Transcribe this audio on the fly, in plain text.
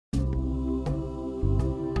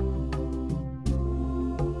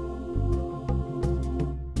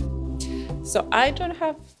So I don't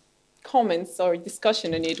have comments or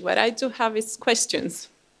discussion on it. What I do have is questions.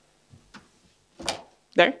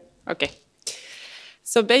 There? Okay.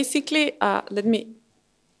 So basically, let me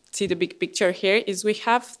see the big picture here, is we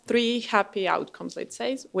have three happy outcomes, let's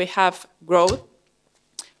say. We have growth,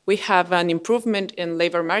 we have an improvement in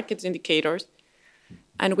labor market indicators,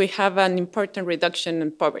 and we have an important reduction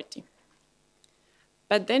in poverty.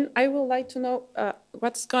 But then I would like to know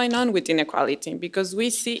what's going on with inequality, because we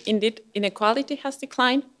see indeed inequality has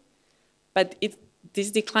declined, but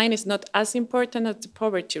this decline is not as important as the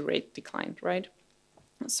poverty rate declined, right?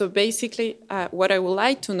 So basically, what I would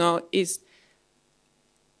like to know is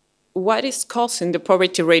what is causing the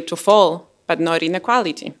poverty rate to fall, but not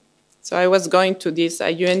inequality? So I was going to this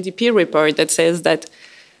UNDP report that says that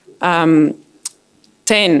 10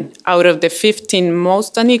 out of the 15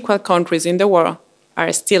 most unequal countries in the world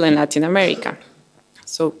are still in Latin America.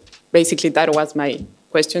 So basically, that was my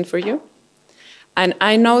question for you. And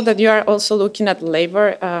I know that you are also looking at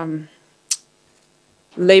labor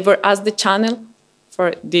as the channel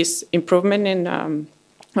for this improvement in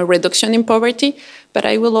a reduction in poverty, but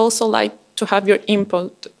I will also like to have your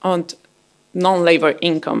input on non-labor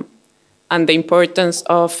income and the importance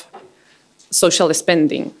of social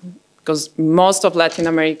spending, because most of Latin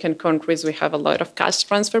American countries, we have a lot of cash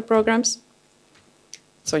transfer programs.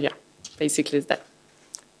 So yeah, basically it's that.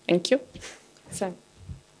 Thank you. So.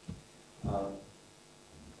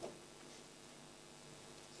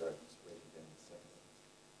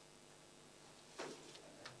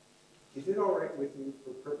 Is it all right with you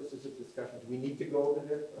for purposes of discussion? Do we need to go over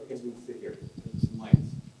there, or can we sit here? Some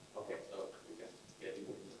mics. Okay. So we can get you.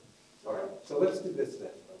 All right. So let's do this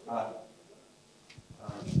then.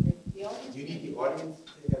 Do you need the audience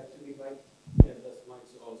to have two mics? Yeah, that's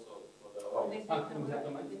mics also for the audience.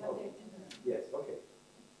 Yes. Okay.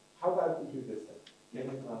 How about we do this then?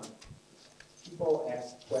 Can people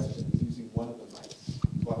ask questions using one of the mics?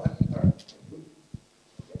 Well, all right.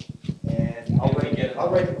 And I'll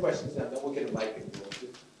write the questions down, then we'll get a mic and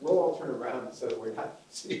we'll all turn around so that we're not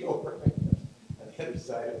sitting over on the other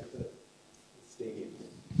side of the stadium.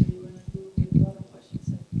 Do you want to do with all the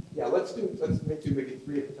questions? Yeah, let's make maybe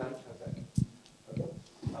three at a time. How's that? Okay.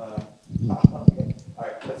 Okay. All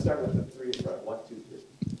right, let's start with the three in front. 1, 2,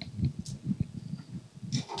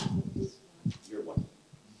 3. You're one.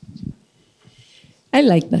 I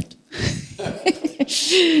like that.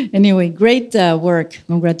 Anyway, great work.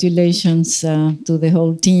 Congratulations to the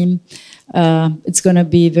whole team. It's going to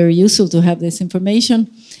be very useful to have this information.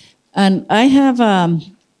 And I have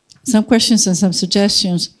some questions and some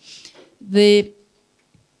suggestions.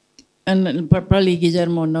 And probably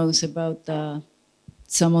Guillermo knows about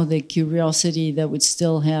some of the curiosity that we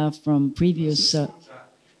still have from previous...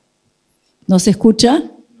 ¿No se escucha?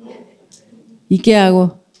 ¿Y qué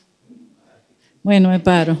hago? Bueno, me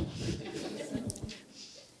paro.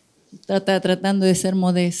 Tratando de ser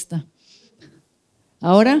modesta.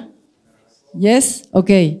 ¿Ahora? Yes?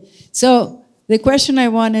 Okay. So the question I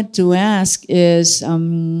wanted to ask is,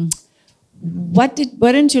 why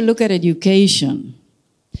didn't you look at education?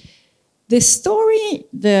 The story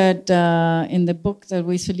that in the book that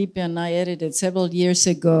Luis Felipe and I edited several years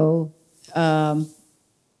ago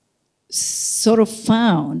sort of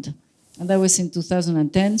found, and that was in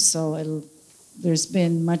 2010, so there's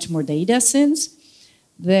been much more data since,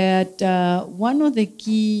 that one of the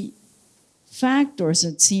key factors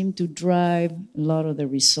that seemed to drive a lot of the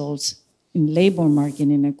results in labor market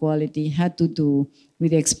inequality had to do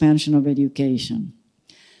with the expansion of education,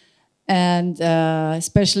 and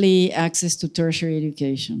especially access to tertiary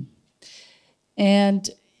education. And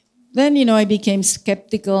then, I became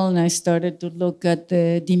skeptical and I started to look at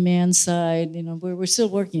the demand side. We're still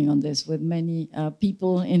working on this with many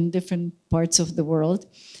people in different parts of the world.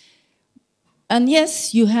 And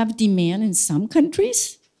yes, you have demand in some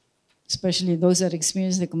countries, especially those that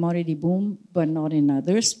experience the commodity boom, but not in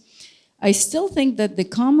others. I still think that the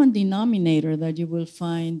common denominator that you will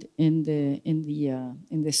find in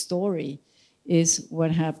the story is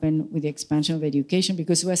what happened with the expansion of education,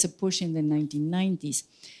 because it was a push in the 1990s.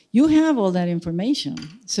 You have all that information,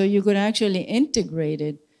 so you could actually integrate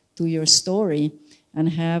it to your story and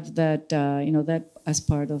have that, that as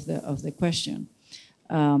part of the question.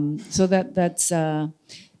 So that's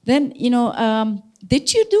then,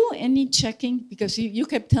 did you do any checking? Because you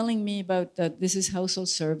kept telling me about that this is household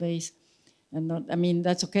surveys, and not,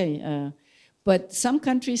 that's okay. But some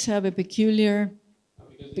countries have a peculiar.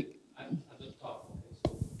 At the top.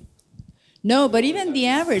 No, but even the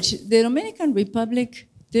average, the Dominican Republic,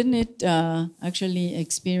 didn't it actually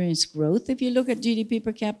experience growth if you look at GDP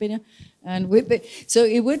per capita? And so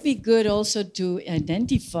it would be good also to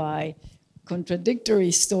identify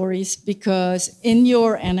contradictory stories, because in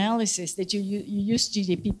your analysis that you use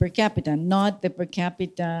GDP per capita, not the per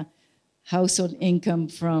capita household income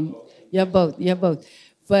from, both.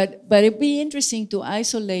 But it'd be interesting to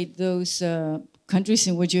isolate those countries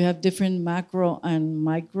in which you have different macro and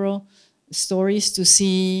micro stories to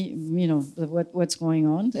see, you know, what's going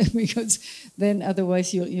on, because then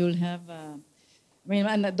otherwise you'll have. I mean,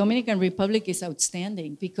 and the Dominican Republic is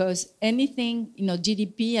outstanding because anything, you know,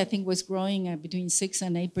 GDP I think was growing at between 6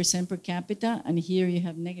 and 8% per capita, and here you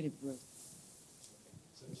have negative growth.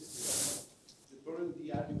 So just the problem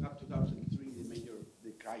you have 2003,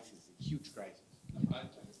 the crisis, the huge crisis.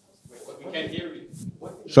 We can't hear you.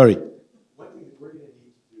 Sorry. One thing that we're going to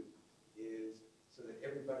need to do is so that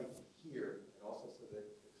everybody can hear, and also so that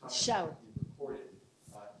the comments can be recorded.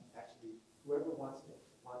 Actually, whoever wants to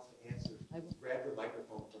answer, grab the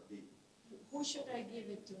microphone from me. Who should I give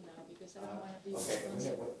it to now? Because I don't want to be okay,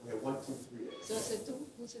 responsible. we have 1, 2, 3. So c'est tú?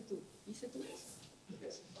 Who's it tú? Is it tú?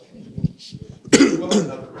 Yes. Okay. Well,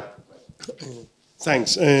 another round of questions.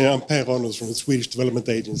 Thanks. I'm Per Ronalds from the Swedish Development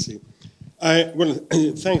Agency.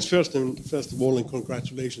 Thanks first of all, and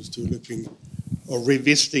congratulations to looking or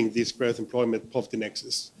revisiting this growth, employment, poverty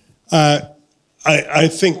nexus. I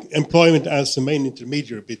think employment as the main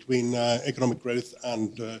intermediary between economic growth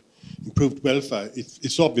and improved welfare,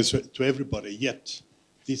 it's obvious to everybody, yet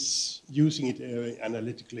this using it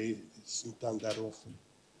analytically isn't done that often.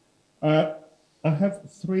 I have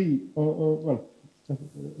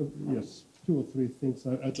two or three things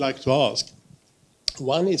I'd like to ask.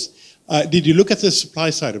 One is, did you look at the supply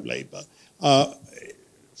side of labor?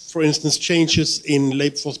 For instance, changes in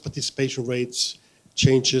labor force participation rates,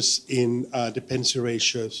 changes in dependency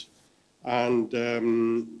ratios, and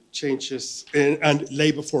changes and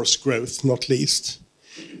labor force growth, not least.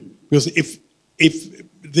 Because if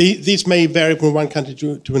these may vary from one country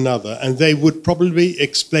to another, and they would probably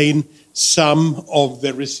explain some of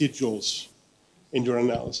the residuals in your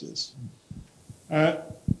analysis.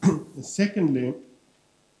 Secondly,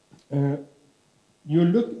 you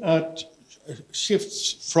look at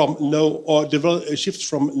shifts from low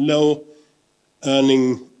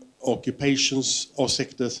earning occupations or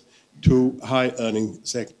sectors to high earning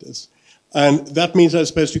sectors. And that means, I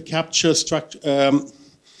suppose, you capture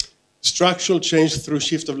structural change through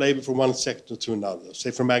shift of labor from one sector to another,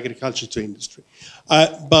 say from agriculture to industry.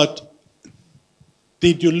 But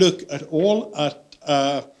did you look at all at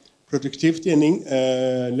productivity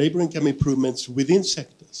and labor income improvements within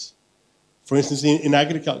sectors? For instance, in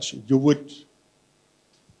agriculture, you would,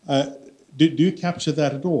 do you capture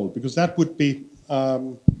that at all? Because that would be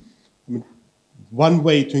one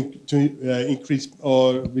way to increase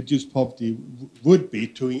or reduce poverty would be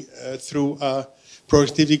through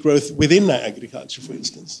productivity growth within agriculture, for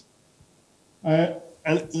instance.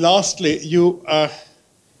 And lastly, you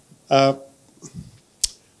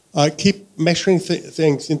keep measuring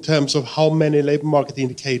things in terms of how many labor market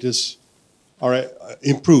indicators are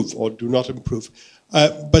improve or do not improve.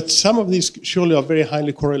 But some of these surely are very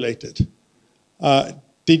highly correlated.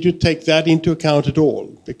 Did you take that into account at all?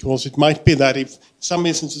 Because it might be that if some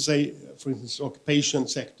instances, say, for instance, occupation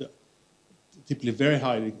sector, typically very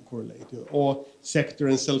highly correlated, or sector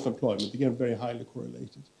and self-employment, again, very highly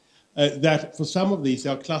correlated. That for some of these,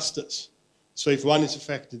 there are clusters. So if one is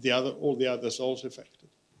affected, all the others are also affected.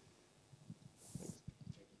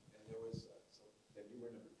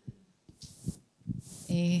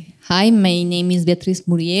 Hi, my name is Beatriz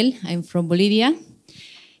Muriel. I'm from Bolivia,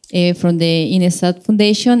 from the INESAT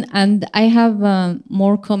Foundation, and I have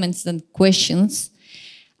more comments than questions.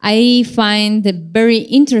 I find it very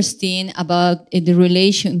interesting about the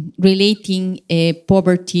relating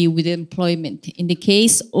poverty with employment. In the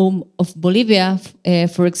case of Bolivia,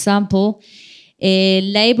 for example,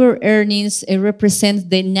 labor earnings represent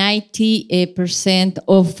the 90%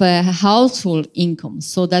 of household income.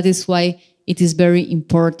 So that is why it is very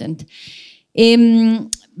important.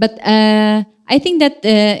 But I think that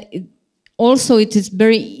also it is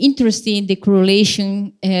very interesting the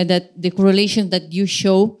correlation that you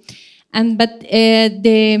show, but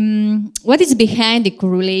what is behind the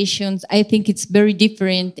correlations? I think it's very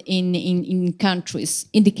different in countries.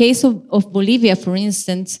 In the case of Bolivia, for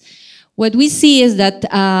instance, what we see is that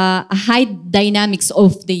a high dynamics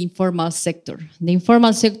of the informal sector. The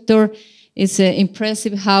informal sector is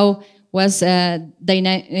impressive. How was the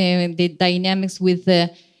dynamics with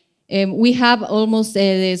we have almost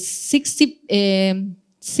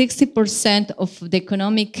 60% of the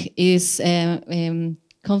economic is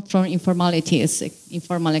comes from informality, is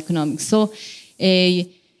informal economics. So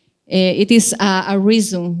it is a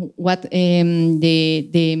reason what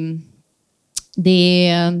the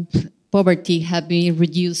poverty have been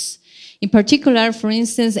reduced. In particular, for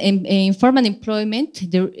instance, in informal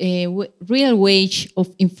employment, the real wage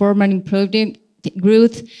of informal employment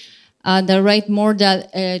growth at the rate more than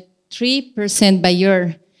 3% by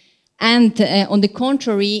year. And on the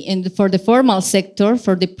contrary, for the formal sector,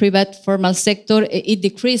 for the private formal sector, it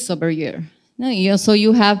decreased over year. So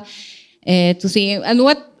you have to see, and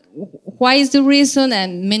why is the reason?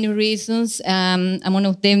 And many reasons. And one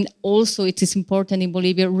of them also, it is important in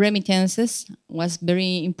Bolivia, remittances was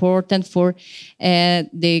very important for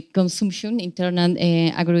the consumption, internal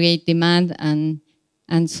aggregate demand,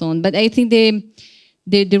 and so on. But I think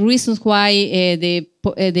the reasons why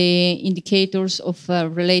the indicators of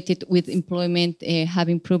related with employment have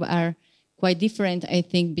improved are quite different, I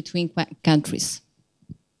think, between countries.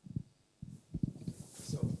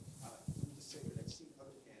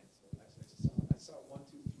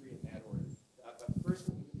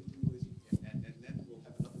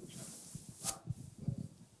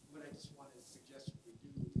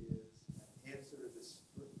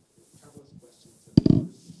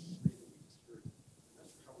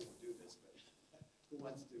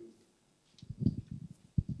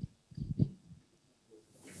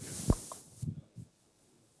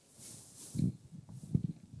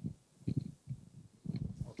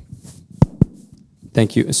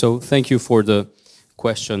 Thank you. So thank you for the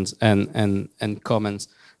questions and comments.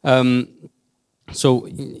 So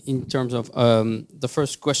in terms of the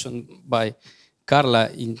first question by Carla,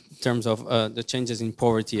 in terms of the changes in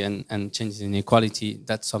poverty and changes in equality,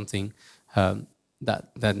 that's something that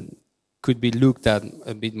could be looked at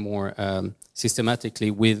a bit more systematically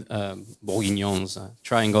with Bourguignon's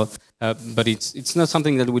triangle, but it's not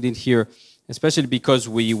something that we did here, especially because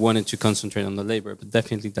we wanted to concentrate on the labor, but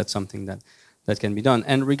definitely that's something that can be done.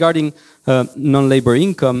 And regarding non-labor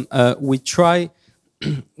income, we try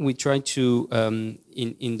to,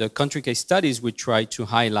 in the country case studies, we try to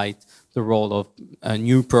highlight the role of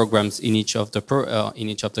new programs in each of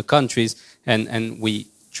the countries, and we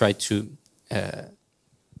try to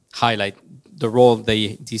highlight the role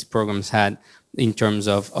these programs had in terms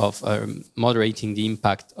of moderating the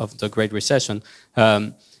impact of the Great Recession.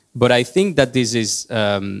 But I think that this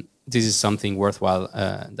is something worthwhile,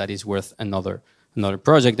 that is worth another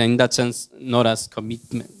project, and in that sense, not as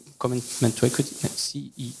commitment to equity,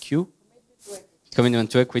 CEQ,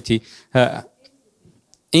 Commitment to Equity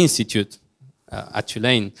Institute at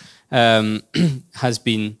Tulane has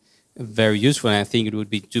been very useful, and I think it would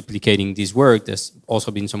be duplicating this work. There's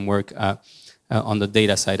also been some work on the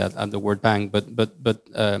data side at the World Bank, but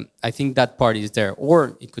I think that part is there,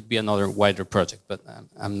 or it could be another wider project, but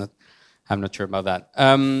I'm not sure about that.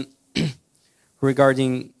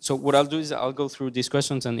 Regarding, so what I'll do is I'll go through these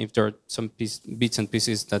questions, and if there are some bits and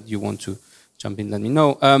pieces that you want to jump in, let me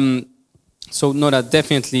know. So Nora,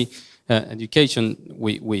 definitely education.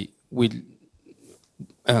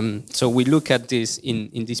 So we look at this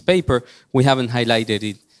in this paper. We haven't highlighted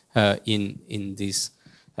it in this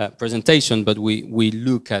presentation, but we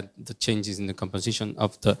look at the changes in the composition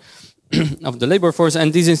of the of the labor force,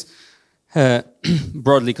 and this is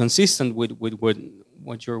broadly consistent with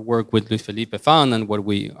what your work with Luis Felipe found, and what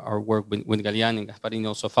our work with Galeani and Gasparini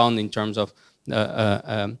also found in terms of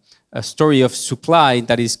a story of supply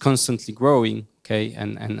that is constantly growing. Okay,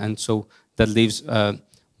 and so that leaves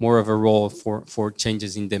more of a role for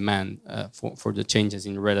changes in demand, for the changes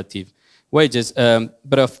in relative wages.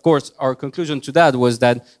 But of course, our conclusion to that was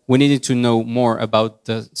that we needed to know more about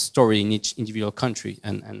the story in each individual country,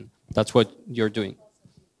 and that's what you're doing.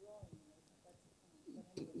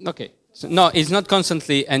 Okay, so no, it's not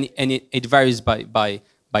constantly, and it varies by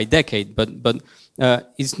decade, but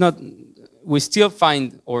it's not. We still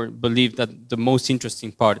find or believe that the most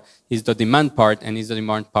interesting part is the demand part, and is the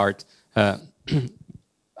demand part,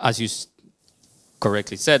 as you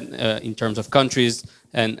correctly said, in terms of countries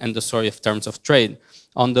and the story of terms of trade.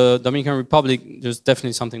 On the Dominican Republic, there's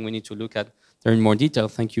definitely something we need to look at there in more detail.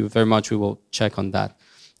 Thank you very much. We will check on that.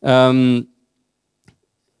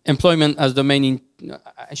 Employment as the main,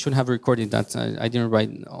 I should have recorded that. I didn't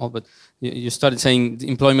write all, but you started saying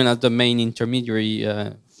employment as the main intermediary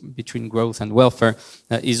between growth and welfare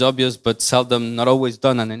is obvious, but seldom, not always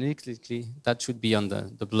done analytically. That should be on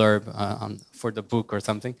the blurb for the book or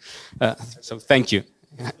something. So thank you.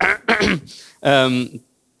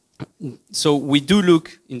 So we do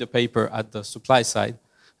look in the paper at the supply side,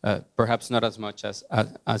 perhaps not as much as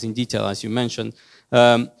in detail as you mentioned.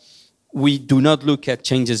 We do not look at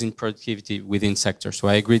changes in productivity within sectors. So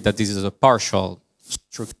I agree that this is a partial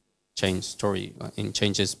change story in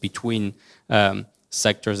changes between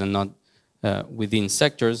sectors and not within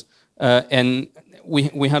sectors. And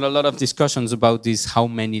we had a lot of discussions about this, how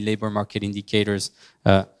many labor market indicators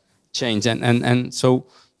change. And so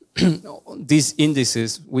these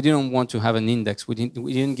indices, we didn't want to have an index. We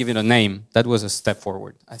didn't give it a name. That was a step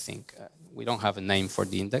forward, I think. We don't have a name for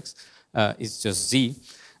the index. It's just Z.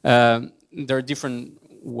 There are different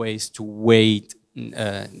ways to weight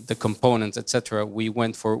the components, etc. We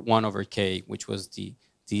went for 1/k, which was the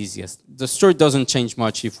easiest. The story doesn't change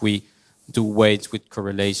much if we do weights with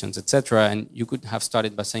correlations, etc. And you could have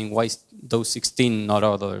started by saying, why those 16, not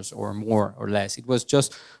others, or more or less? It was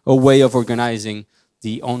just a way of organizing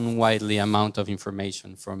the unwidely amount of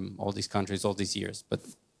information from all these countries all these years. But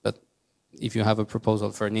if you have a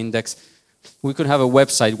proposal for an index, we could have a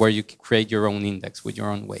website where you create your own index with your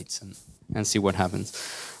own weights and see what happens.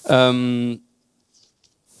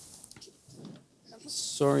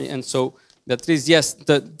 Sorry, and so that is, yes,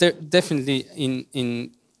 definitely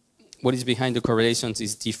in what is behind the correlations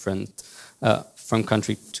is different from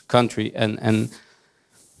country to country, and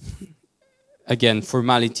again,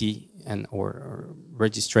 formality or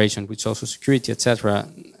registration with social security, etc.,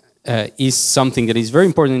 is something that is very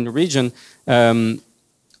important in the region,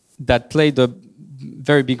 that played a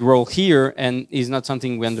very big role here, and is not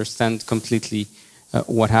something we understand completely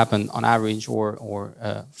what happened on average or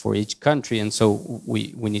for each country, and so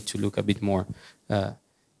we need to look a bit more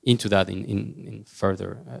into that in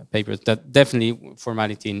further papers. That definitely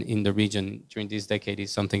formality in the region during this decade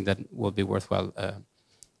is something that will be worthwhile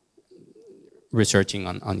researching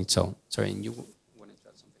on its own. Sorry, and you wanted to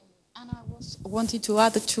add something? And I wanted to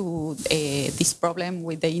add to this problem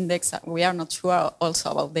with the index. We are not sure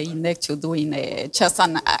also about the index to doing just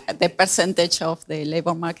the percentage of the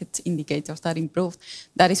labor market indicators that improved.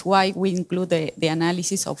 That is why we include the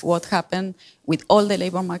analysis of what happened with all the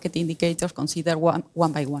labor market indicators considered one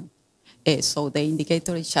by one. So the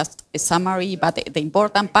indicator is just a summary, but the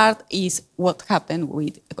important part is what happened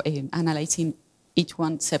with analyzing each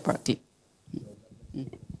one separately.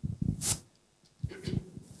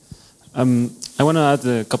 I want to add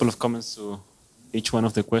a couple of comments to each one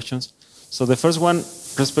of the questions. So the first one,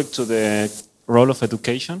 respect to the role of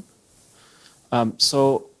education.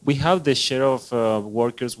 So we have the share of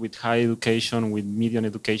workers with high education, with medium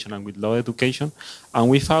education, and with low education. And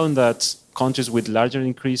we found that countries with larger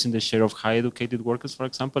increase in the share of high educated workers, for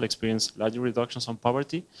example, experienced larger reductions on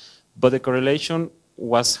poverty. But the correlation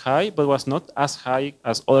was high, but was not as high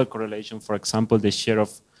as other correlation, for example, the share of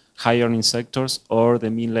high earning sectors or the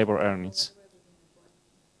mean labor earnings.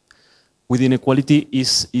 With inequality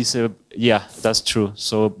yeah, that's true.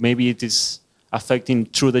 So maybe it is affecting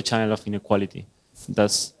through the channel of inequality.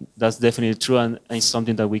 That's definitely true, and it's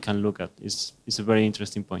something that we can look at. It's a very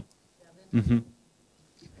interesting point. Mm-hmm.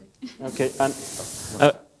 Okay, and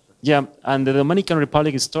yeah, and the Dominican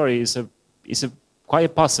Republic story is quite a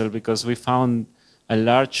puzzle, because we found a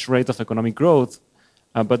large rate of economic growth,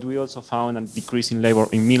 but we also found a decrease in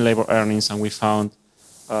mean labor earnings, and we found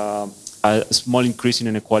a small increase in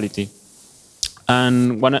inequality.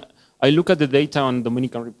 And when I look at the data on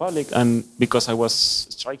Dominican Republic, and because I was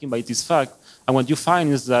stricken by this fact, and what you find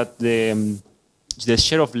is that the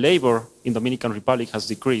share of labor in Dominican Republic has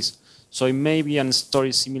decreased. So it may be a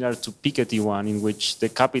story similar to Piketty one, in which the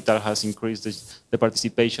capital has increased the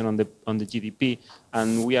participation on the GDP,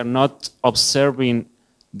 and we are not observing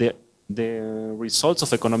the results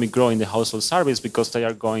of economic growth in the household service, because they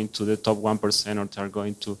are going to the top 1%, or they are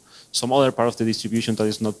going to some other part of the distribution that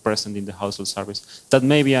is not present in the household service. That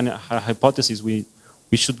may be a hypothesis. We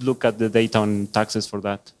should look at the data on taxes for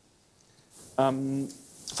that.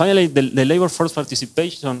 Finally, the labor force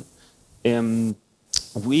participation.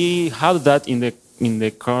 We have that in the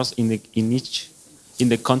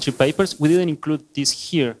country papers. We didn't include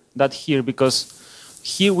that here, because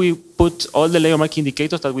here we put all the labor market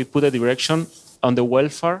indicators that we put a direction on the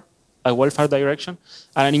welfare direction,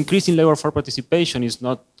 and an increase in labor force participation is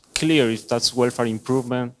not clear if that's welfare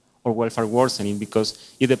improvement or welfare worsening,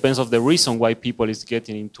 because it depends on the reason why people is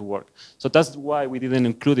getting into work. So that's why we didn't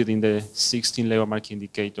include it in the 16 labor market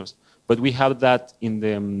indicators. But we have that in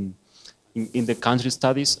the country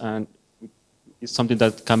studies, and it's something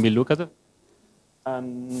that can be looked at.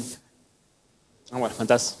 And well,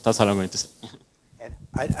 that's all I'm going to say. And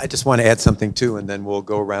I just want to add something too, and then we'll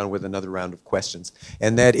go around with another round of questions.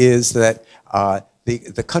 And that is that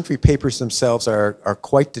the country papers themselves are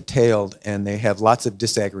quite detailed, and they have lots of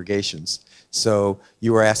disaggregations. So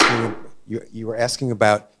you were asking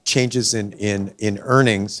about changes in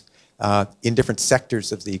earnings in different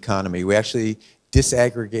sectors of the economy. We actually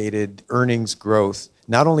disaggregated earnings growth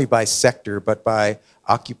not only by sector, but by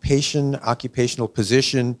occupation, occupational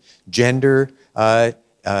position, gender,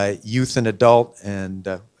 youth and adult, and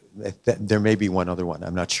there may be one other one,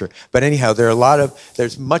 I'm not sure. But anyhow,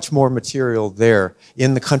 there's much more material there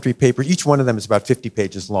in the country paper. Each one of them is about 50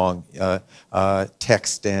 pages long,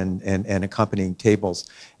 text and accompanying tables.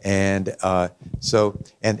 And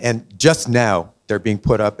and just now, they're being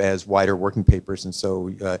put up as wider working papers, and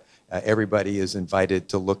so everybody is invited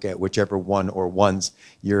to look at whichever one or ones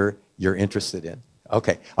you're interested in.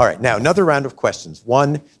 Okay, all right, now another round of questions.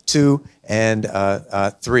 1, 2, and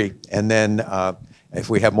 3. And then if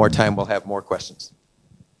we have more time, we'll have more questions.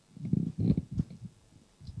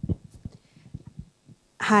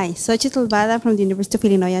 Hi, Xochitl Bada from the University of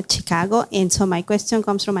Illinois at Chicago. And so my question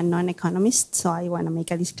comes from a non-economist. So I want to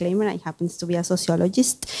make a disclaimer. I happen to be a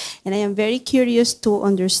sociologist. And I am very curious to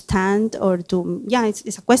understand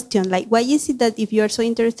it's a question. Like, why is it that if you are so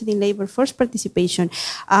interested in labor force participation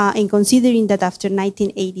and considering that after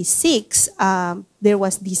 1986, there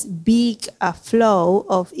was this big flow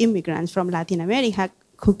of immigrants from Latin America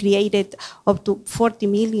who created up to 40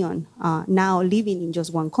 million now living in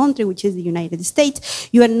just one country, which is the United States,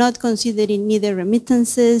 you are not considering neither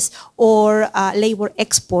remittances or labor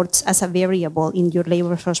exports as a variable in your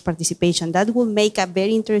labor force participation. That will make a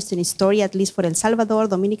very interesting story, at least for El Salvador,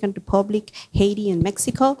 Dominican Republic, Haiti, and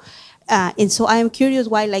Mexico. And so I am curious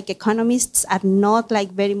why economists are not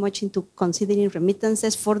very much into considering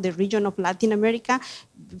remittances for the region of Latin America,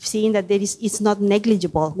 seeing that it's not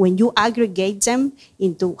negligible. When you aggregate them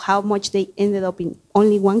into how much they ended up in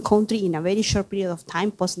only one country in a very short period of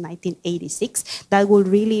time, post-1986, that will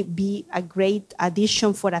really be a great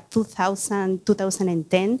addition for a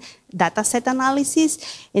 2010 data set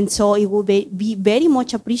analysis. And so it will be very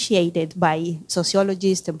much appreciated by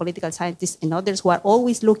sociologists and political scientists and others who are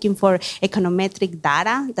always looking for econometric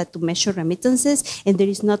data to measure remittances, and there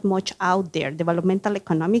is not much out there. Developmental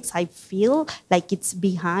economics, I feel like it's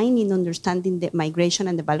behind in understanding the migration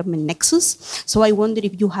and development nexus. So I wonder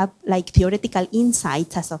if you have theoretical insights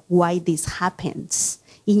as of why this happens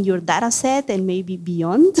in your data set and maybe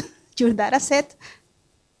beyond your data set.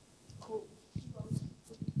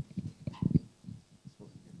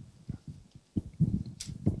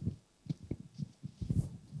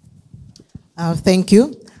 Thank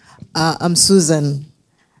you. I'm Susan.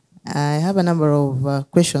 I have a number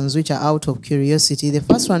of questions which are out of curiosity. The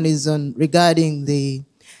first one is regarding the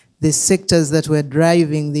sectors that were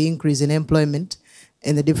driving the increase in employment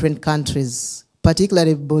in the different countries,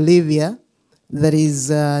 particularly Bolivia, that is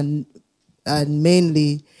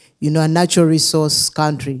mainly, a natural resource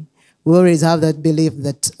country. We always have that belief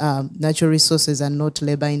that natural resources are not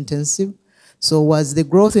labor intensive. So was the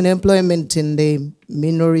growth in employment in the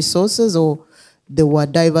mineral resources, or they were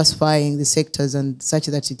diversifying the sectors and such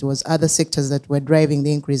that it was other sectors that were driving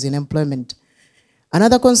the increase in employment?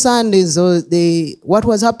 Another concern is what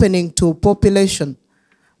was happening to population,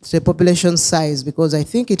 to the population size, because I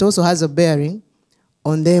think it also has a bearing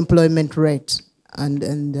on the employment rate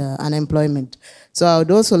and unemployment. So I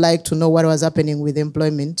would also like to know what was happening with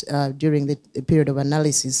employment during the period of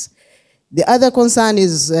analysis. The other concern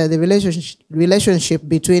is the relationship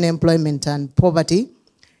between employment and poverty.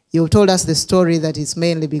 You told us the story that it's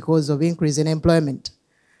mainly because of increase in employment.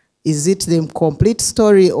 Is it the complete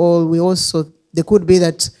story, or there could be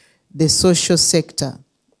that the social sector,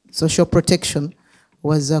 social protection,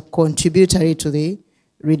 was contributory to the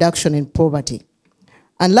reduction in poverty?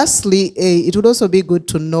 And lastly, it would also be good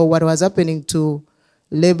to know what was happening to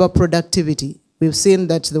labor productivity. We've seen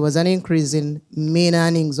that there was an increase in mean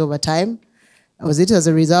earnings over time. Was it as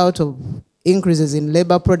a result of increases in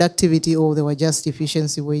labor productivity, or they were just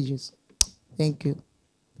efficiency wages? Thank you.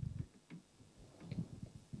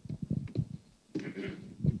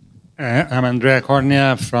 I'm Andrea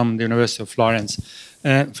Cornia from the University of Florence.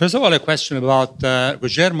 First of all, a question about,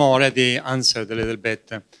 Guillermo already answered a little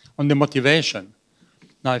bit on the motivation.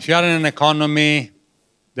 Now, if you are in an economy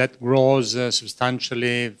that grows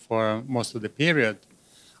substantially for most of the period,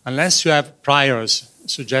 unless you have priors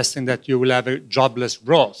suggesting that you will have a jobless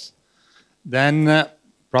growth, then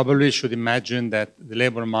probably you should imagine that the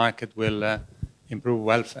labor market will improve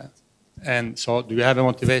welfare. And so do you have a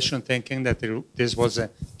motivation thinking that this was a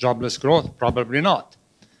jobless growth? Probably not.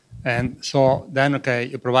 And so then, okay,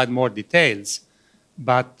 you provide more details,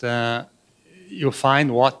 but you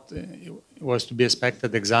find what was to be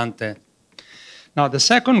expected ex ante. Now, the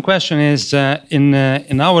second question is,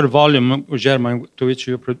 in our volume, Guillermo, to which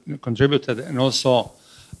you contributed, and also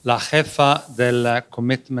La Jefa del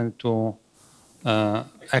Commitment to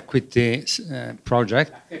Equity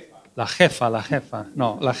Project. La Jefa,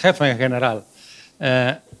 no, La Jefa en general.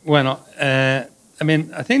 I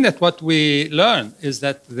mean, I think that what we learned is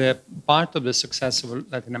that the part of the success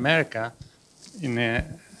of Latin America in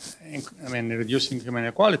reducing human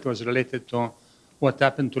inequality was related to what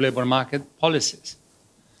happened to labor market policies.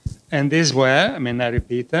 And these were, I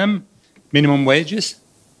repeat them, minimum wages.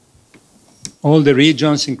 All the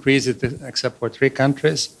regions increased it except for 3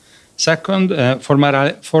 countries. Second,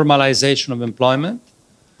 formalization of employment,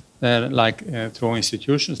 through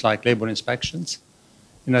institutions like labor inspections.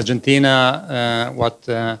 In Argentina, what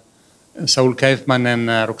Saul Kaufman and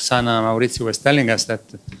Roxana Maurizio was telling us, that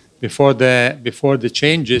before the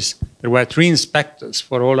changes, there were 3 inspectors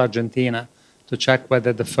for all Argentina to check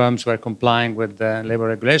whether the firms were complying with the labor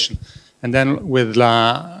regulation. And then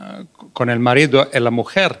con el marido e la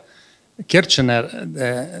mujer, Kirchner,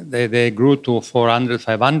 they grew to 400,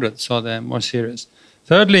 500, so they're more serious.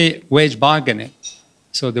 Thirdly, wage bargaining.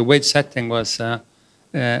 So the wage setting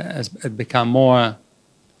has become more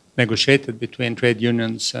negotiated between trade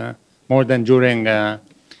unions, more than during the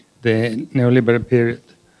neoliberal period.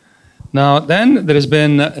 Now, then there has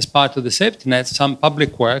been, as part of the safety net, some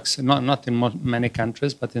public works, not in many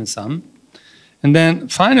countries, but in some. And then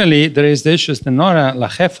finally, there is the issues that Nora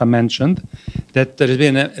Lajefa mentioned, that there has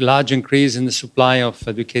been a large increase in the supply of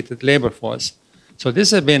educated labor force. So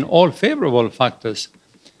these have been all favorable factors.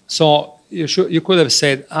 So you could have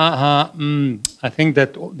said, I think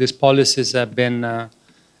that these policies have been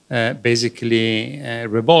basically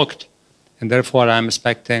revoked, and therefore I'm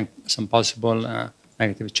expecting some possible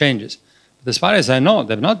negative changes. But as far as I know,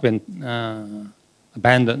 they've not been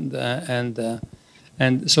abandoned,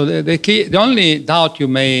 and so the only doubt you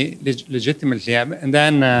may legitimately have, and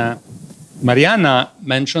then Mariana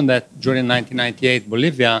mentioned that during 1998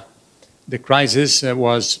 Bolivia, the crisis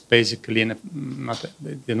was basically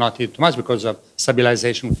did not hit too much because of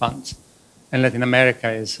stabilization funds, and Latin America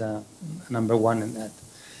is number 1 in that.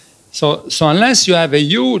 So unless you have a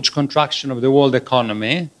huge contraction of the world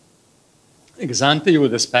economy, ex ante, you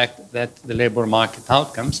would expect that the labor market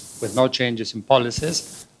outcomes, with no changes in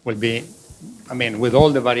policies, will be, with all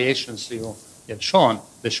the variations you have shown,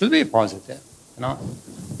 they should be positive.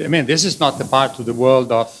 This is not a part of the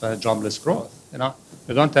world of jobless growth.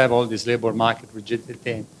 You don't have all this labor market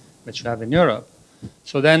rigidity that you have in Europe.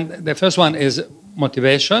 So then the first one is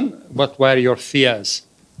motivation. What were your fears?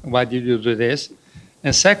 Why did you do this?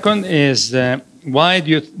 And second is, why do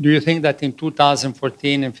you think that in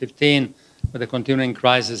 2014 and 15, with the continuing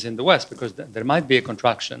crisis in the West, because there might be a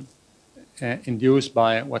contraction induced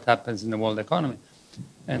by what happens in the world economy.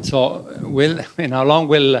 And so how long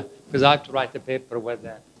will, because I have to write a paper with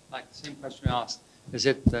that, like the same question you asked, is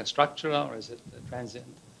it structural or is it transient?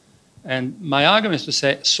 And my argument is to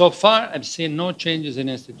say, so far I've seen no changes in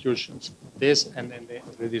institutions, this and then the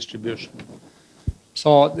redistribution.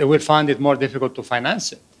 So they will find it more difficult to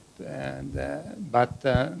finance it. And, but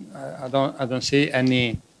I don't see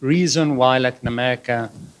any reason why Latin America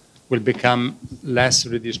will become less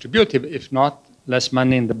redistributive, if not less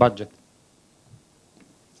money in the budget.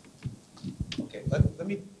 Okay, let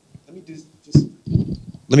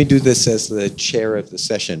me do this as the chair of the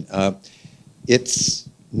session. It's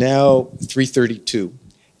now 3:32,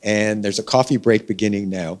 and there's a coffee break beginning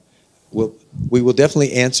now. We will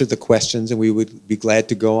definitely answer the questions, and we would be glad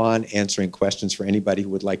to go on answering questions for anybody who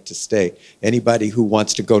would like to stay. Anybody who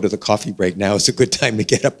wants to go to the coffee break, now is a good time to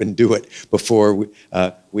get up and do it before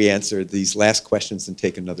we answer these last questions and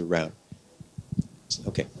take another round.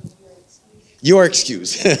 Okay. You are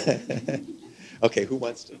excused. Okay, who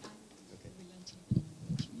wants to?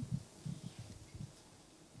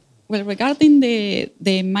 Well, regarding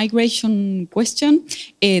the migration question,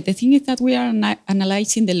 the thing is that we are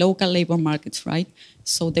analyzing the local labor markets, right?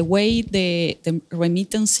 So the way the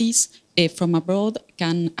remittances from abroad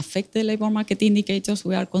can affect the labor market indicators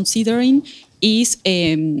we are considering is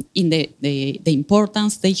in the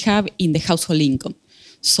importance they have in the household income.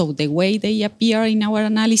 So the way they appear in our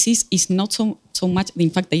analysis is not so much, in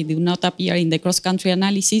fact, they do not appear in the cross-country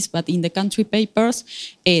analysis, but in the country papers,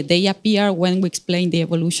 they appear when we explain the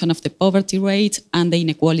evolution of the poverty rate and the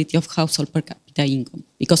inequality of household per capita income,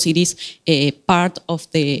 because it is a part of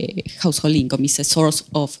the household income, it's a source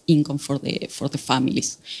of income for the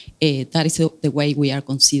families. That is the way we are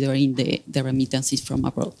considering the remittances from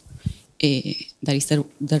abroad. That is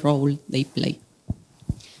the role they play.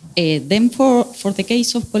 Then for the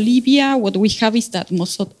case of Bolivia, what we have is that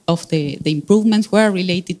most of the improvements were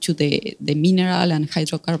related to the mineral and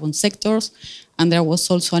hydrocarbon sectors, and there was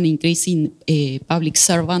also an increase in public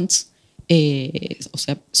servants,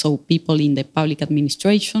 so people in the public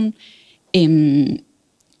administration.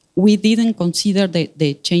 We didn't consider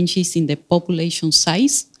the changes in the population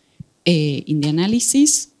size in the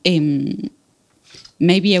analysis.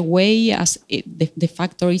 maybe a way as the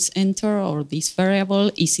factories enter, or this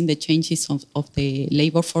variable is in the changes of the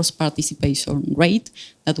labor force participation rate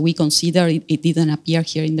that we consider. It didn't appear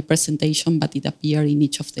here in the presentation, but it appeared in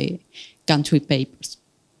each of the country papers.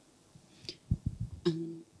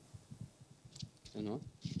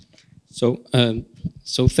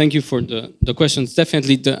 So thank you for the questions.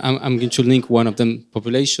 Definitely, I'm going to link one of them: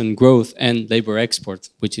 population growth and labor export,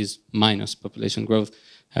 which is minus population growth,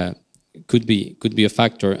 could be a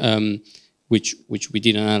factor, which we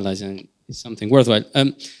did analyze, and is something worthwhile.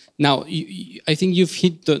 Now, I think you've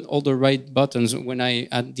hit all the right buttons. When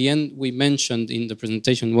at the end we mentioned in the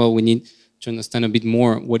presentation, well, we need to understand a bit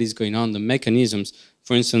more what is going on, the mechanisms.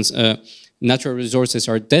 For instance, natural resources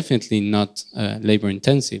are definitely not labor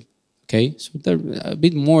intensive. Okay, so they're a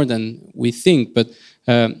bit more than we think, but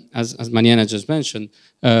as Mariana just mentioned,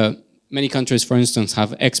 many countries, for instance,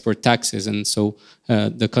 have export taxes, and so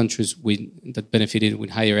the countries that benefited with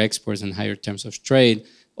higher exports and higher terms of trade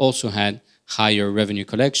also had higher revenue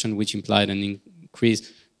collection, which implied an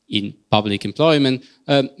increase in public employment.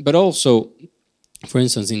 But also, for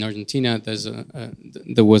instance, in Argentina,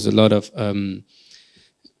 there was a lot of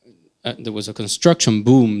there was a construction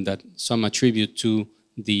boom that some attribute to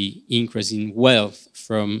the increase in wealth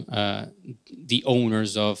from the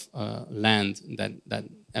owners of land that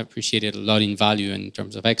appreciated a lot in value in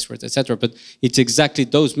terms of exports, etc. But it's exactly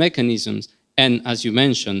those mechanisms, and as you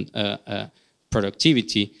mentioned,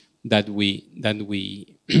 productivity that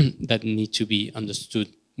need to be understood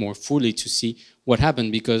more fully to see what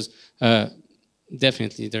happened, because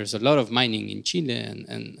definitely there's a lot of mining in Chile,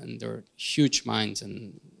 and there are huge mines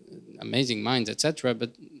and amazing mines, etc.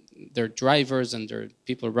 But there are drivers and there are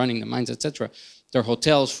people running the mines, etc. There are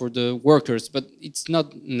hotels for the workers, but it's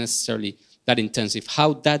not necessarily that intensive.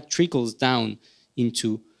 How that trickles down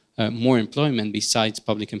into more employment besides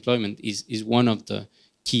public employment is one of the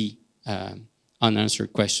key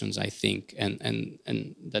unanswered questions, I think,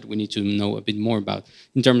 and that we need to know a bit more about.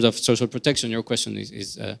 In terms of social protection, your question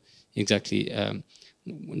is exactly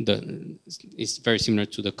is very similar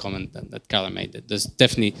to the comment that Carla made. There's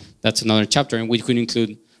definitely, that's another chapter, and we could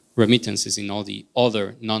include remittances in all the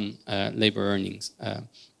other non-labor earnings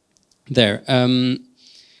there.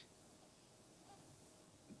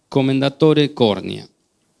 Commendatore Cornea.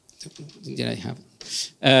 Did I have?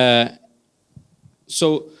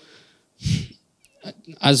 So,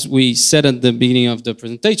 as we said at the beginning of the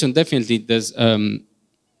presentation, definitely there's,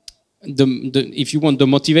 if you want, the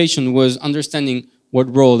motivation was understanding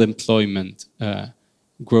what role employment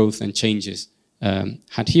growth and changes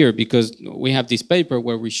had here, because we have this paper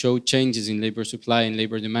where we show changes in labor supply and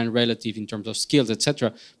labor demand relative in terms of skills,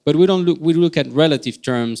 etc. But we don't look. We look at relative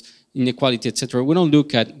terms, inequality, etc. We don't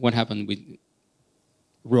look at what happened with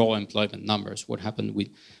raw employment numbers, what happened with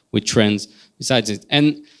trends besides it.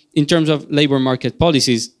 And in terms of labor market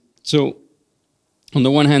policies, so on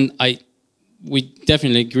the one hand, we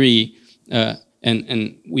definitely agree,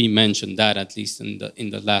 and we mentioned that at least in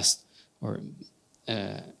the last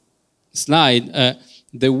slide,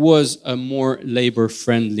 there was a more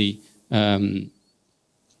labor-friendly, there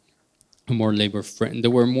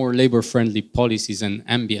were more labor-friendly policies and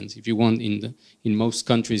ambience, if you want, in most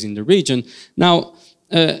countries in the region. Now,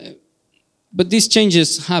 but these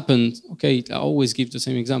changes happened. Okay, I always give the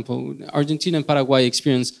same example. Argentina and Paraguay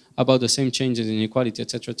experienced about the same changes in inequality,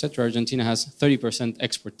 etc., etc. Argentina has 30%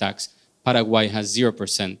 export tax. Paraguay has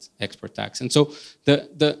 0% export tax, and so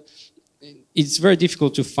it's very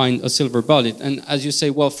difficult to find a silver bullet. And as you say,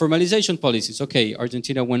 well, formalization policies, okay,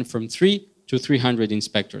 Argentina went from 3 to 300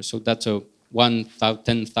 inspectors. So that's a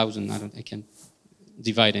 10,000, I can't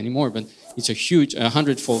divide anymore, but it's a huge,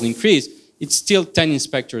 100-fold increase. It's still 10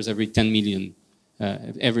 inspectors every 10 million,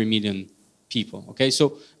 every million people, okay?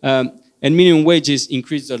 So, and minimum wages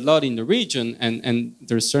increased a lot in the region, and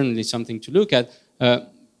there's certainly something to look at,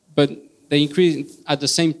 but they increased at the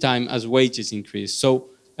same time as wages increased. So,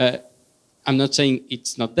 I'm not saying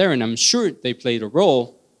it's not there, and I'm sure they played a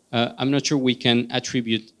role. I'm not sure we can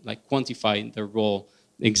attribute, like quantify their role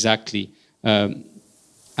exactly,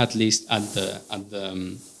 at least at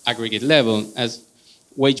the aggregate level, as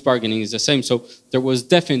wage bargaining is the same. So there was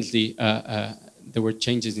definitely, there were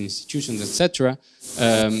changes in institutions, etc.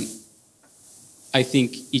 I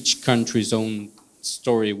think each country's own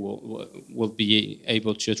story will be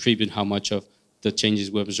able to attribute how much of the changes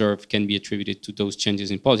we observe can be attributed to those changes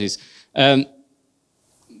in policies.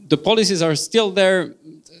 The policies are still there.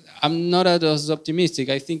 I'm not as optimistic.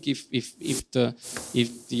 I think if the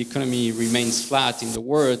economy remains flat in the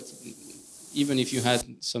world, even if you had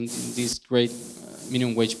these great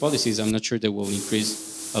minimum wage policies, I'm not sure they will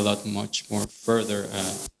increase a lot much more further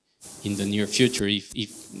in the near future if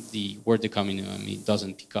the world economy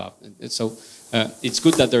doesn't pick up. And so it's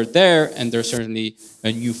good that they're there, and there's certainly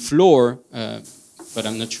a new floor, but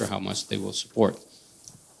I'm not sure how much they will support.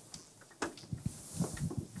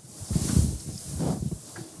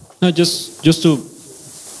 No, just to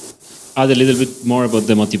add a little bit more about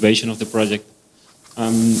the motivation of the project.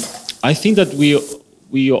 I think that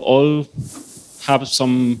we all have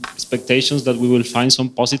some expectations that we will find some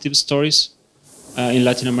positive stories in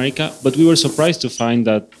Latin America, but we were surprised to find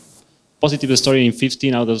that positive story in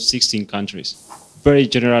 15 out of 16 countries. Very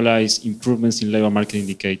generalized improvements in labor market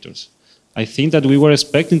indicators. I think that we were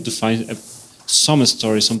expecting to find some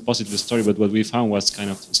story, some positive story, but what we found was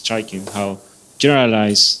kind of striking how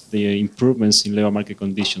generalized the improvements in labor market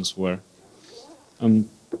conditions were. And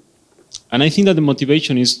I think that the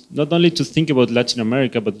motivation is not only to think about Latin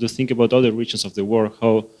America, but to think about other regions of the world,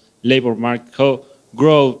 how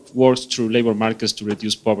growth works through labor markets to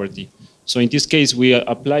reduce poverty. So in this case, we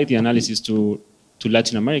apply the analysis to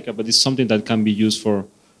Latin America, but it's something that can be used for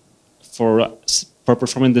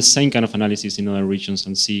performing the same kind of analysis in other regions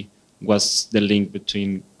and see what's the link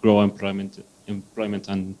between growth, employment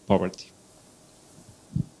and poverty.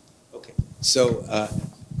 Okay, so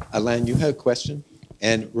Alain, you had a question,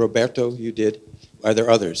 and Roberto, you did. Are there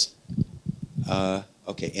others?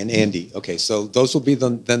 Okay, and Andy. Okay, so those will be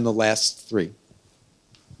then the last three.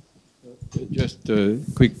 Just a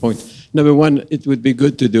quick point. Number one, it would be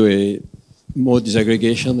good to do a more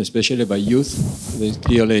disaggregation, especially by youth. There's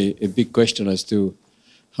clearly a big question as to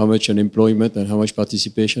how much unemployment and how much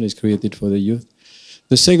participation is created for the youth.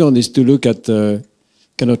 The second is to look at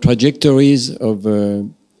kind of trajectories of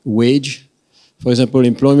wage. For example,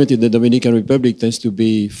 employment in the Dominican Republic tends to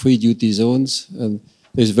be free duty zones, and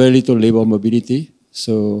there's very little labor mobility.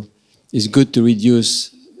 So it's good to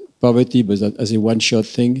reduce poverty, but as a one-shot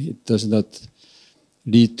thing, it does not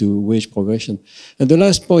lead to wage progression. And the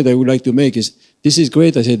last point I would like to make is, this is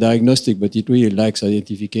great as a diagnostic, but it really lacks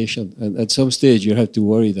identification. And at some stage, you have to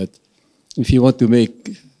worry that if you want to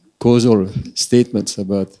make causal statements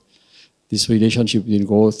about this relationship between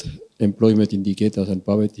growth, employment indicators, and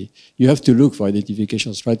poverty, you have to look for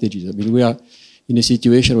identification strategies. I mean, we are in a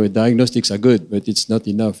situation where diagnostics are good, but it's not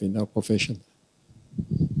enough in our profession.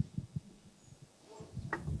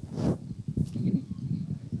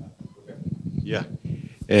 Yeah,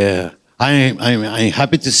 I'm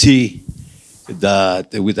happy to see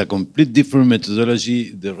that with a complete different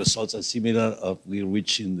methodology, the results are similar of we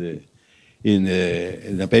reached in the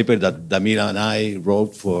paper that Damira and I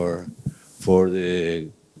wrote for the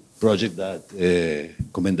project that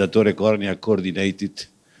Commendatore Cornea coordinated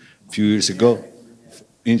a few years ago.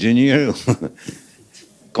 Engineer,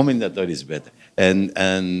 Commendatore is better,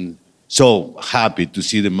 and so happy to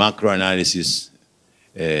see the macro analysis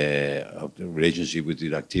of the relationship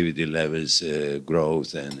between activity levels,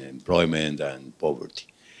 growth, and employment and poverty.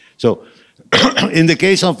 So, in the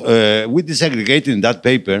case of we disaggregated in that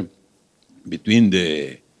paper between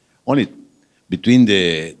the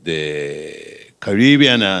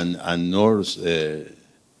Caribbean and North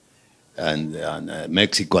and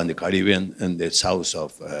Mexico and the Caribbean and the south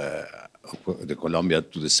of the Colombia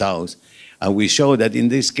to the south, and we show that in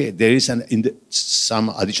this case there is some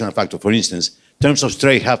additional factor. For instance, terms of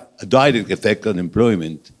trade have a direct effect on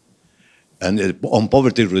employment and on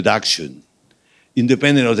poverty reduction,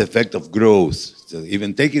 independent of the effect of growth. So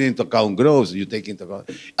even taking into account growth, you take into account.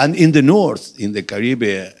 And in the north, in the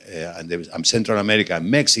Caribbean, and Central America and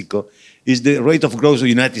Mexico, is the rate of growth of the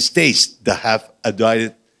United States that have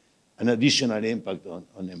an additional impact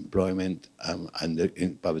on employment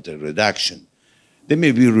and poverty reduction. They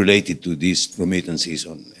may be related to these remittances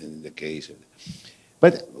in the case.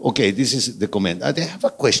 But, okay, this is the comment. I have a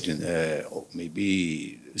question,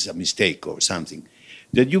 maybe it's a mistake or something.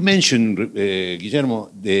 That you mentioned, Guillermo,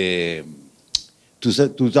 the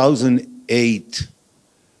 2008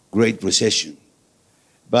 Great Recession.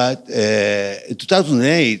 But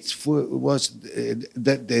 2008 was,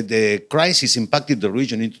 the crisis impacted the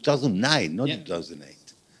region in 2009, not 2008.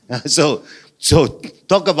 So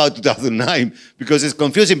talk about 2009, because it's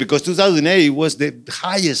confusing, because 2008 was the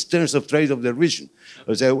highest terms of trade of the region.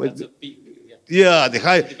 Yeah, the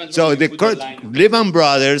high. So the Lehman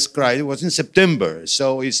Brothers crisis was in September.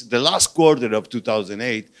 So it's the last quarter of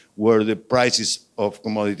 2008 where the prices of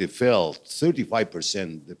commodity fell.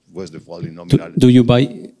 35% was the fall in nominal. Do you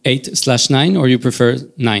buy 8/9 or you prefer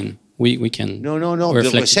 9? We can. No.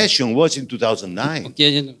 The recession was in 2009.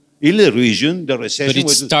 Yeah. In the region, the recession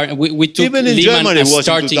was. We took even in Lehman Germany was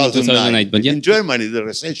starting in 2008. But yeah. In Germany, the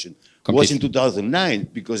recession was in 2009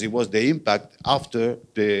 because it was the impact after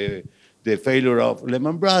the failure of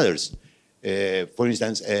Lehman Brothers. For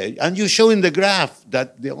instance, and you show in the graph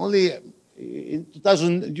that the only in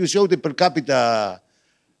 2000 you show the per capita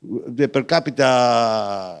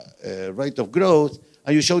rate of growth,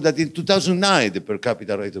 and you show that in 2009 the per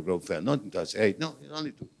capita rate of growth fell, not in 2008. No, it's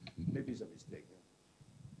only two. Maybe it's a mistake.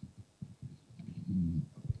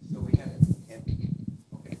 So we have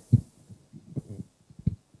okay.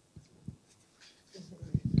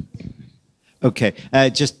 Okay,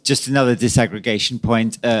 just another disaggregation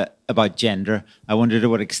point about gender. I wonder to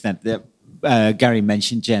what extent that Gary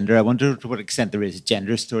mentioned gender. I wonder to what extent there is a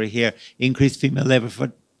gender story here. Increased female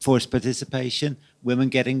labour force participation, women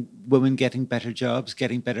getting better jobs,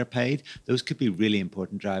 getting better paid. Those could be really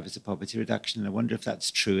important drivers of poverty reduction. And I wonder if that's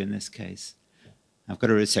true in this case. I've got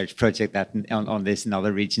a research project on this in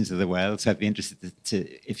other regions of the world, so I'd be interested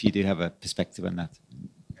if you do have a perspective on that.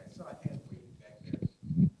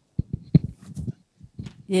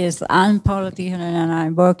 Yes, I'm Paula Tihonen, and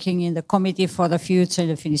I'm working in the Committee for the Future in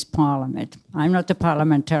the Finnish Parliament. I'm not a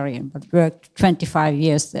parliamentarian, but worked 25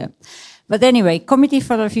 years there. But anyway, Committee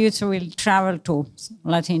for the Future will travel to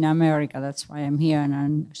Latin America. That's why I'm here,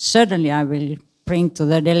 and certainly I will bring to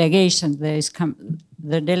the delegation. There is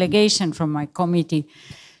the delegation from my committee.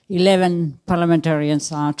 11 parliamentarians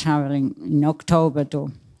are traveling in October to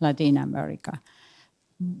Latin America.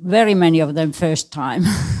 Very many of them first time.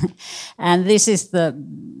 And this is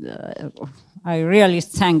I really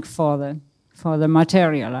thank for the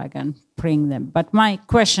material I can bring them. But my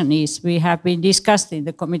question is, we have been discussing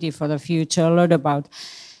the Committee for the Future a lot about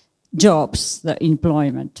jobs, the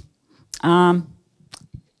employment.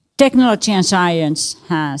 Technology and science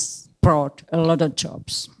has brought a lot of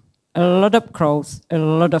jobs, a lot of growth,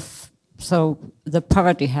 so the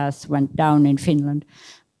poverty has went down in Finland.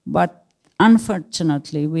 But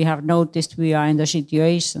unfortunately, we have noticed we are in the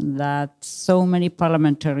situation that so many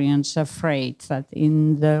parliamentarians are afraid that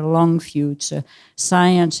in the long future,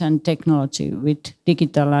 science and technology, with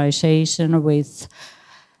digitalization, with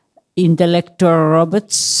intellectual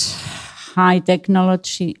robots, high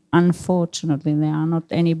technology, unfortunately, there are not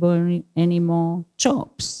any more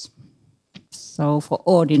jobs. So for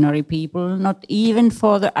ordinary people, not even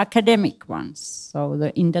for the academic ones, so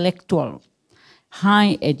the intellectual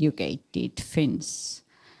high-educated Finns.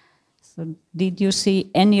 So did you see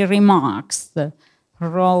any remarks, the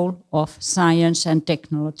role of science and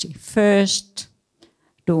technology? First,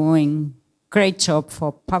 doing great job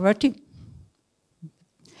for poverty,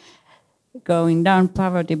 going down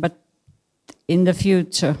poverty, but in the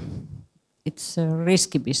future, it's a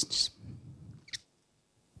risky business.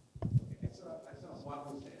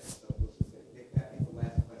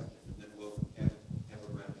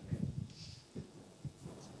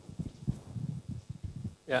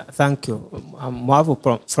 Yeah, thank you. I'm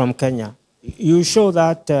Mwavu from Kenya. You show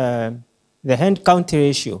that the hand count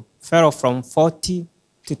ratio fell from 40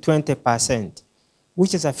 to 20%,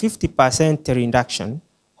 which is a 50% reduction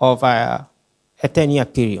over a 10-year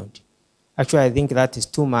period. Actually, I think that is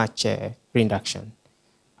too much reduction.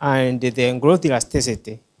 And the growth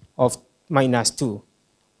elasticity of -2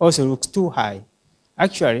 also looks too high.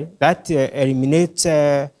 Actually, that eliminates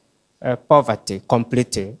poverty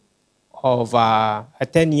completely over a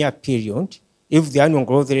 10-year period if the annual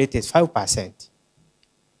growth rate is 5%.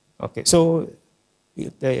 Okay, so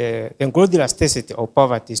the growth elasticity of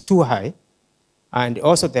poverty is too high, and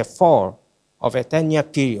also the fall of a 10-year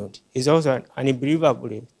period is also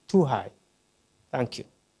unbelievably too high. Thank you.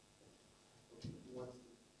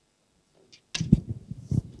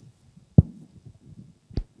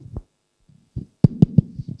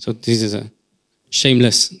 So this is a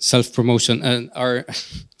shameless self-promotion. And our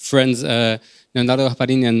friends Leonardo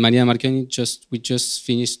Gasparini and Maria Marchioni we just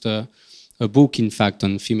finished a book, in fact,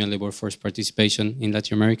 on female labor force participation in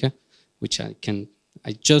Latin America, which I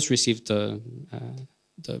just received the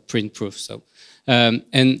print proof. So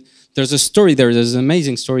and there's a story there. There's an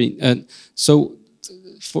amazing story. So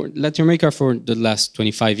for Latin America, for the last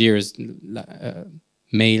 25 years,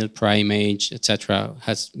 male prime age, etc.,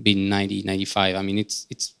 has been 90, 95. I mean,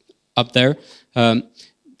 it's up there.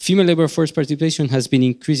 Female labor force participation has been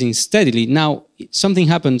increasing steadily. Now, something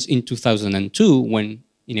happens in 2002 when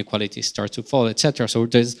inequality starts to fall, etc. So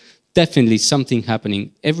there's definitely something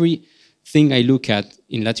happening. Everything I look at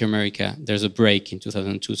in Latin America, there's a break in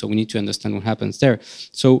 2002. So we need to understand what happens there.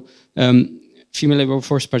 So female labor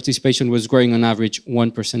force participation was growing on average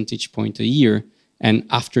 1 percentage point a year. And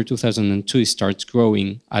after 2002, it starts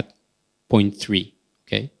growing at 0.3,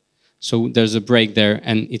 okay? So there's a break there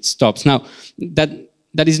and it stops. Now,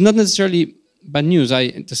 that is not necessarily bad news.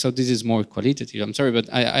 So this is more qualitative, I'm sorry, but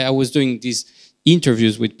I was doing these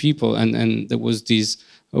interviews with people and there was this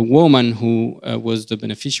woman who was the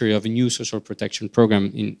beneficiary of a new social protection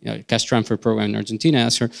program, in cash transfer program in Argentina,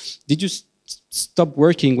 asked her, did you stop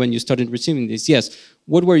working when you started receiving this? Yes.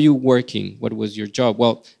 What were you working? What was your job?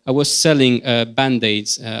 Well, I was selling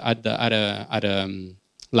Band-Aids at a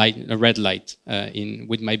red light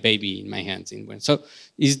with my baby in my hands. So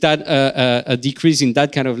is that a decrease in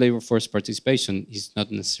that kind of labor force participation? Is not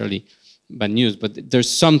necessarily bad news, but there's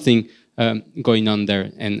something going on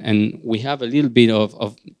there. And we have a little bit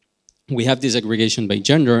of we have this aggregation by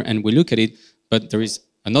gender, and we look at it, but there is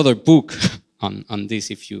another book on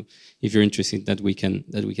this if you're interested that we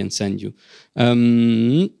can send you.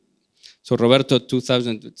 So Roberto,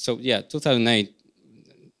 2000. So yeah, 2008.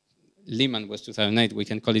 Lehman was 2008. We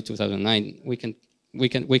can call it 2009. We can.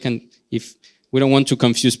 If we don't want to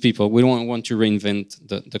confuse people, we don't want to reinvent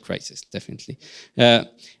the crisis. Definitely.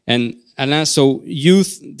 And so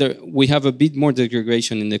youth, we have a bit more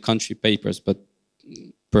degradation in the country papers, but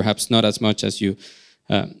perhaps not as much as you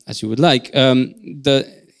would like.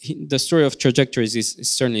 The story of trajectories is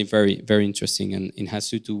certainly very, very interesting, and it has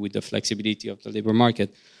to do with the flexibility of the labor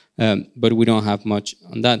market. But we don't have much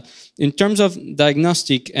on that. In terms of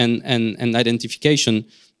diagnostic and identification,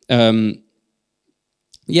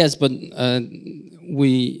 yes, but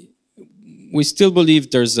we still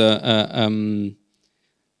believe there's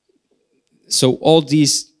so all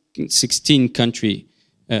these 16 country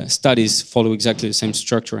studies follow exactly the same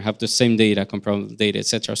structure, have the same data, comparable data,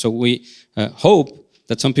 etc. So we hope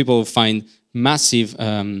that some people will find massive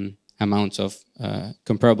amounts of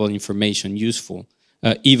comparable information useful,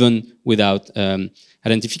 even without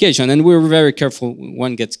identification. And we're very careful.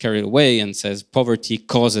 One gets carried away and says poverty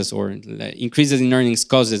causes or increases in earnings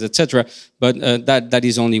causes, etc. But that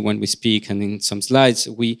is only when we speak. And in some slides,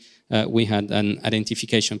 we had an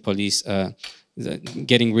identification police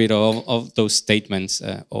getting rid of those statements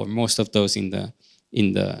or most of those in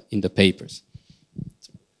the papers.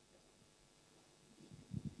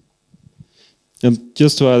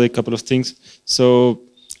 Just to add a couple of things. So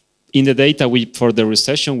in the data for the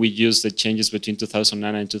recession, we use the changes between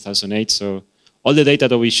 2009 and 2008. So all the data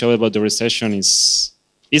that we show about the recession is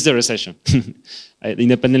the recession.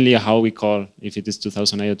 Independently of how we call, if it is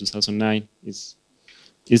 2008 or 2009, it's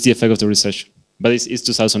the effect of the recession. But it's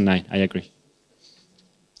 2009, I agree.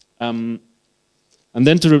 And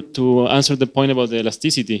then to answer the point about the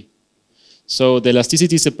elasticity. So the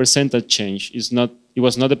elasticity is a percentage change. It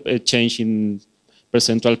was not a change in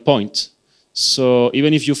percentual point. So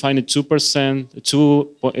even if you find a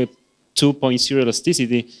 2.0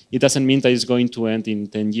 elasticity, it doesn't mean that it's going to end in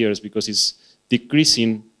 10 years because it's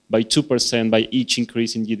decreasing by 2% by each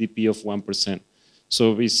increase in GDP of 1%.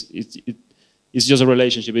 So it's just a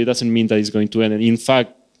relationship. It doesn't mean that it's going to end. And in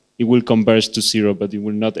fact, it will converge to zero, but it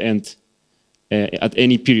will not end at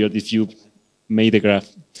any period if you made the graph.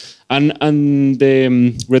 And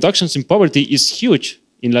the reductions in poverty is huge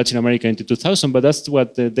in Latin America into 2000, but that's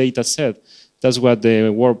what the data said. That's what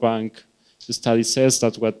the World Bank study says.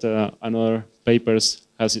 That's what another papers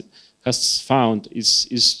has found.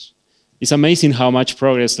 It's amazing how much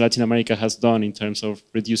progress Latin America has done in terms of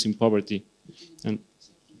reducing poverty.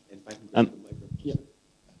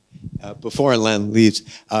 Before Alain leaves,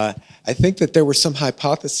 I think that there were some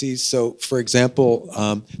hypotheses. So, for example,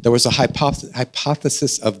 there was a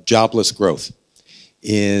hypothesis of jobless growth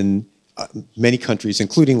in many countries,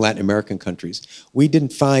 including Latin American countries. We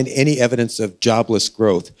didn't find any evidence of jobless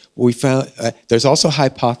growth. We found there's also a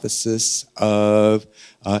hypothesis of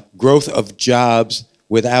growth of jobs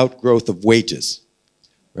without growth of wages,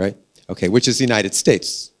 right? Okay, which is the United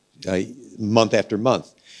States, month after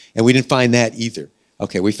month. And we didn't find that either.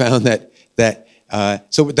 Okay, we found that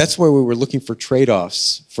so that's where we were looking for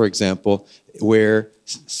trade-offs, for example, where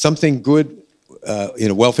something good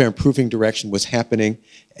in a welfare improving direction was happening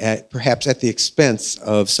perhaps at the expense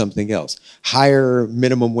of something else. Higher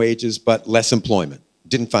minimum wages, but less employment.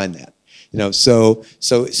 Didn't find that. So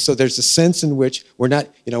there's a sense in which we're not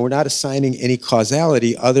assigning any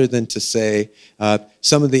causality other than to say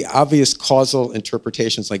some of the obvious causal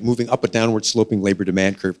interpretations, like moving up a downward sloping labor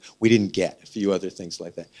demand curve, we didn't get. A few other things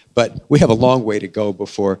like that. But we have a long way to go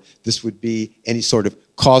before this would be any sort of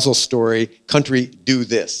causal story, country do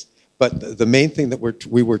this. But the main thing that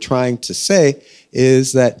we were trying to say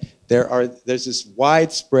is that there's this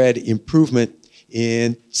widespread improvement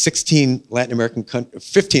in 15 Latin American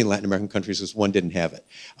countries, because one didn't have it.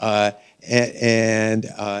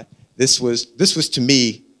 This was to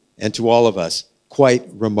me and to all of us quite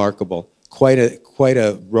remarkable, quite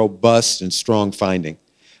a robust and strong finding,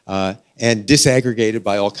 and disaggregated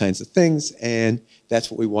by all kinds of things. And that's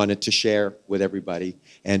what we wanted to share with everybody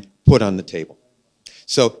and put on the table.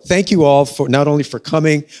 So thank you all for not only for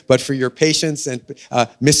coming, but for your patience and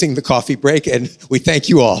missing the coffee break, and we thank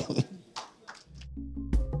you all.